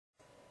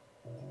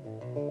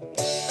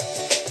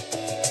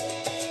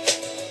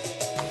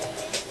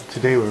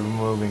Today we're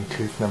removing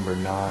tooth number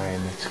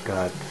 9. It's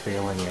got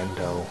failing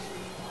endo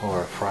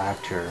or a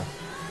fracture,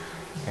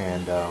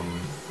 and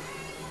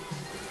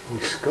we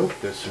scoped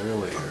this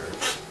earlier,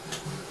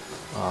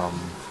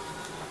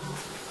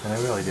 and I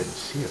really didn't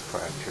see a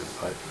fracture,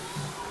 but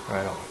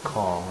I don't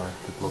recall. I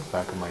have to look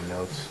back at my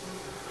notes,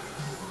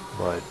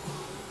 but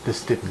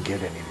this didn't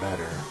get any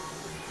better,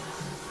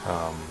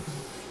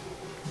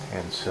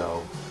 and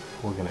so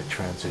we're going to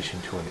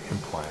transition to an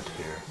implant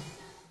here.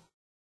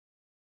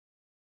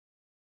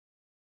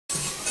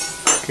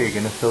 Okay, you're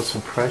going to feel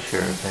some pressure.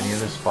 If any of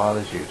this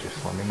bothers you,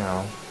 just let me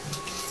know.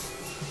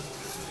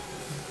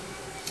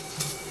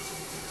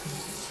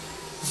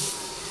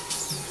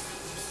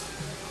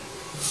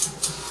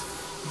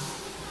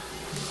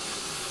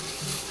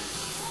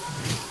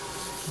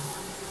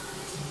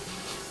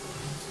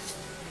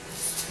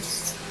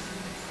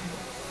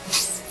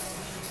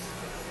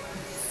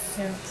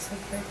 Yeah, it's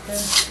like right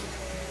there.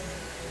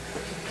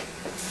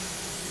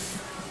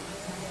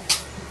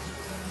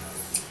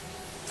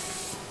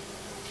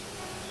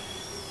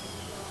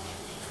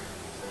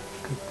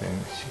 Good thing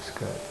she's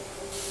got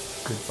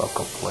good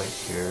buccal plate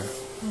here.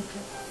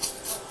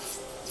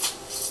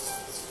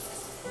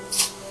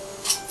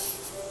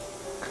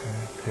 Okay,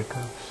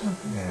 pickups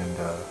and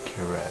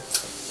curette.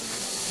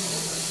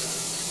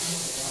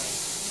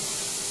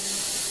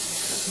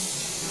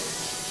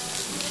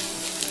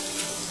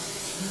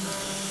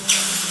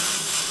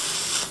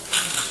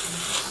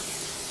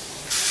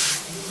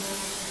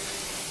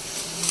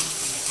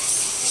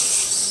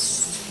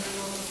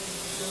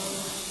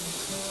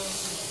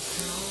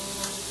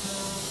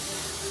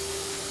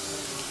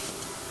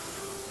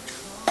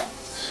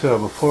 So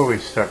before we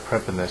start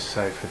prepping this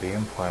site for the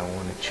implant, we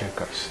want to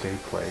check our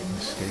Stayplate, and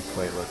the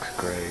Stayplate looks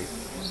great.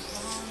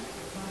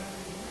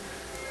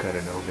 Got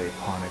an ovate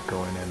ponic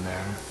going in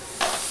there.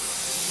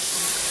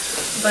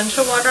 Bunch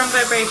of water and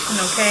vibration,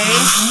 okay?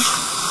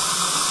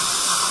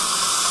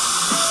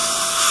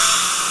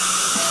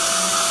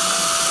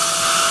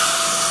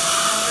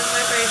 Water and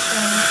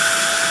vibration.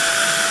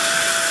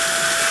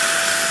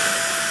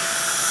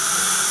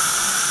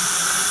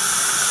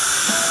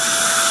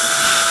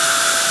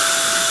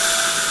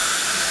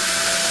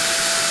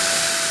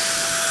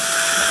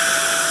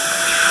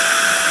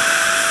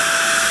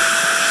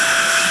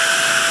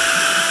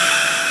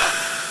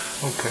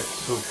 Okay,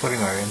 so we're putting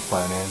our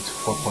implant in. It's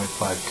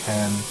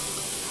 4.510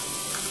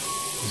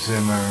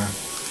 Zimmer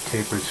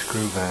tapered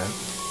screw vent.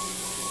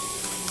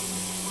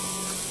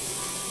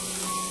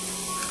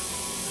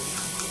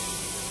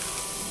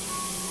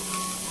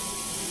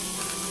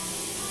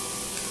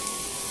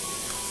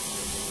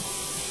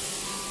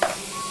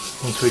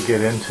 Once we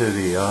get into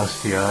the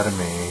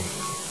osteotomy,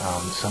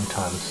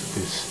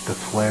 sometimes the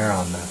flare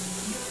on the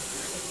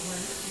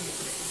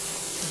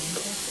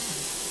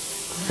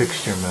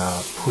fixture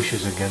mount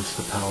pushes against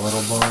the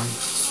palatal bone,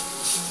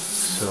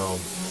 so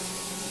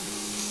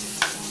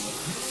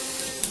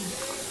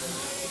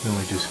then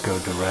we just go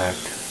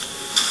direct.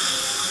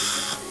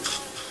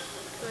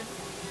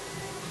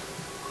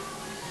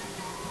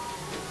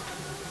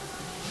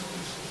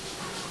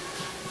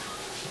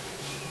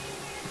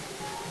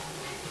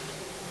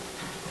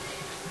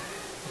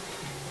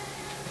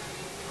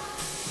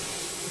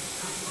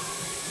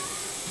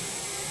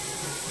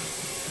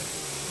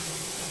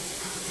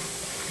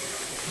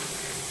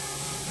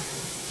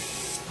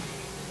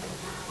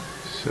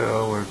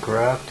 So we're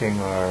grafting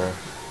our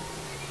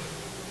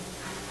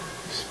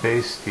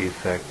space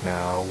defect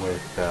now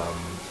with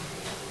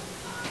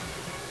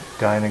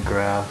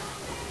Dynagraft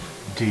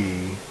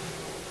D,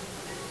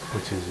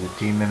 which is a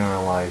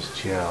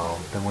demineralized gel.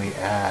 Then we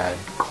add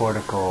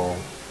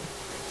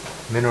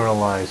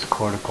mineralized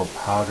cortical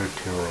powder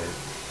to it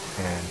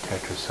and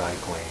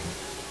tetracycline.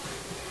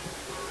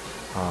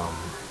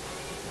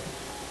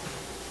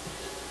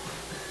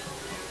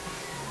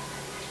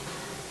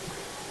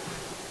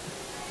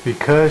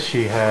 Because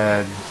she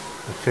had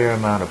a fair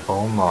amount of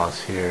bone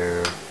loss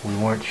here, we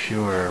weren't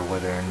sure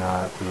whether or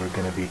not we were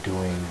going to be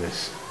doing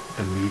this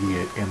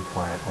immediate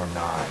implant or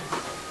not.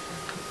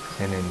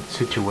 And in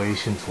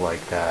situations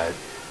like that,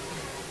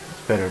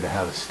 it's better to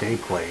have a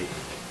Stayplate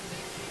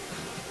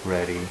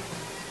ready.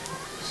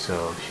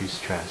 So she's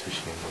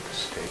transitioning with a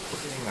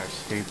Stayplate. Getting our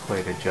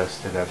Stayplate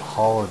adjusted, I've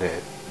hollowed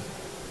it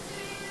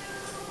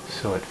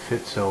so it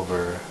fits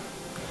over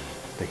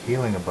the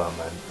healing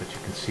abutment, but you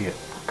can see it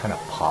kind of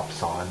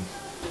pops on,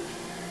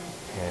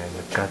 and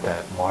it's got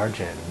that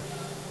margin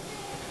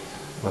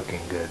looking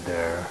good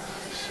there.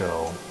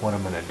 So what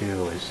I'm going to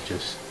do is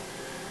just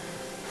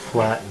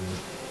flatten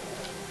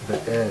the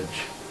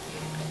edge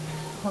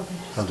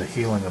of the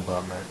healing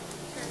abutment.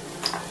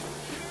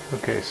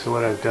 Okay, so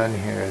what I've done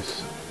here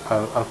is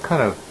I've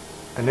kind of,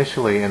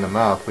 initially in the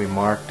mouth we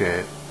marked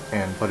it,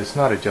 but it's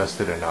not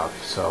adjusted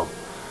enough, so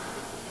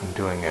I'm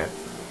doing it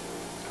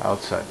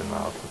outside the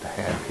mouth with the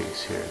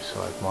handpiece here.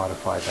 So I've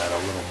modified that a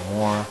little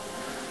more,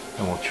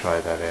 and we'll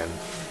try that in.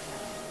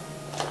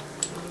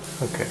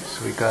 Okay,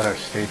 so we got our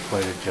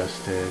Stayplate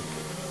adjusted,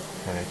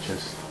 and it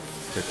just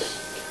fits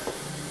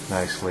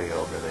nicely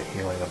over the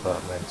healing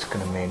abutment. It's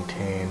going to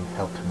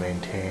help to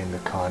maintain the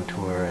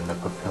contour and the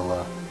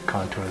papilla,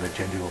 contour of the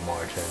gingival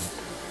margin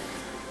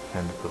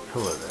and the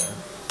papilla there.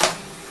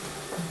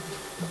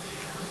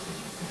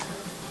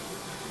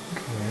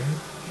 Okay,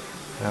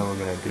 now we're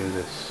going to do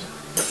this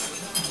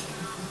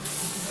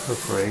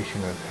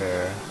perforation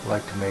repair. I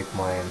like to make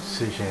my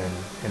incision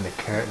in the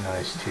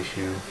keratinized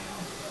tissue.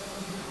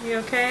 You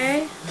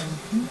okay?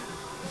 Mm-hmm.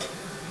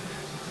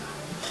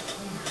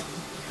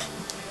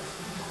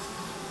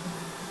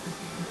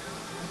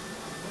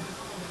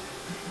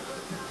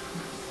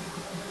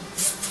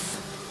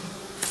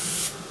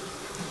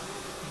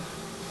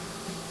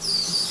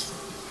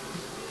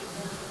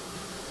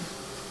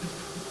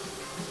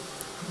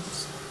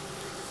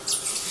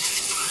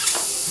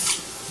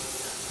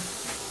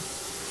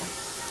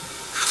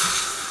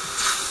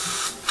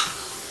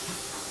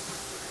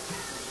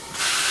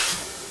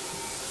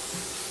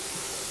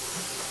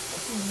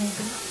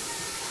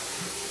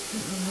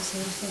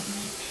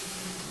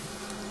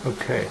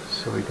 Okay,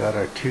 so we got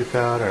our tooth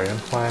out, our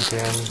implant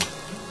in,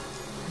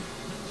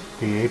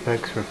 the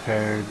apex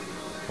repaired,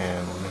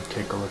 and we're going to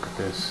take a look at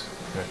this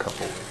in a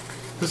couple weeks.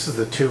 This is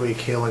the 2-week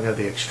healing of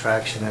the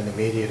extraction and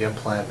immediate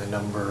implant, the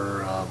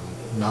number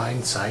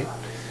 9 site,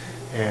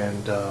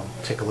 and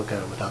take a look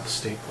at it without the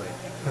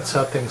Stayplate. That's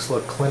how things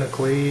look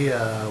clinically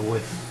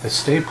with the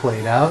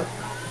Stayplate out,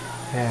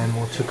 and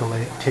we'll take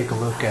a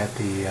look at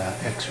the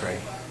x-ray.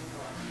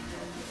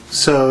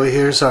 So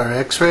here's our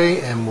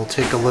x-ray, and we'll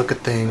take a look at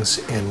things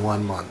in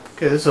 1 month.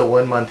 Okay, this is a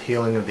 1-month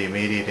healing of the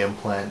immediate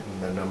implant in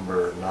the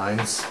number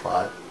 9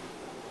 spot.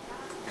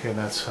 Okay,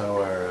 that's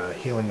how our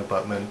healing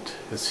abutment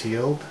is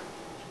healed.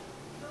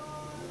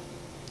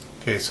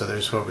 Okay, so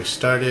there's where we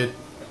started,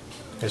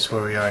 here's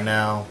where we are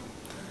now,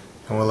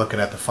 and we're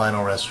looking at the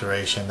final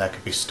restoration that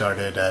could be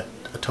started at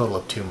a total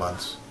of 2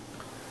 months.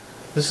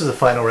 This is the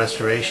final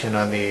restoration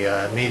on the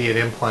immediate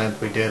implant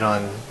we did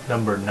on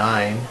number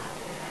 9.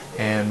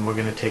 And we're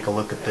going to take a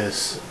look at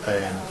this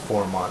in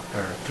 3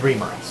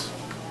 months.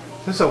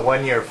 This is a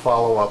 1-year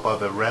follow-up of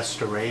the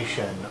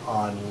restoration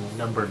on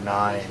number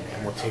 9,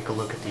 and we'll take a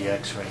look at the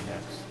x-ray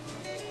next.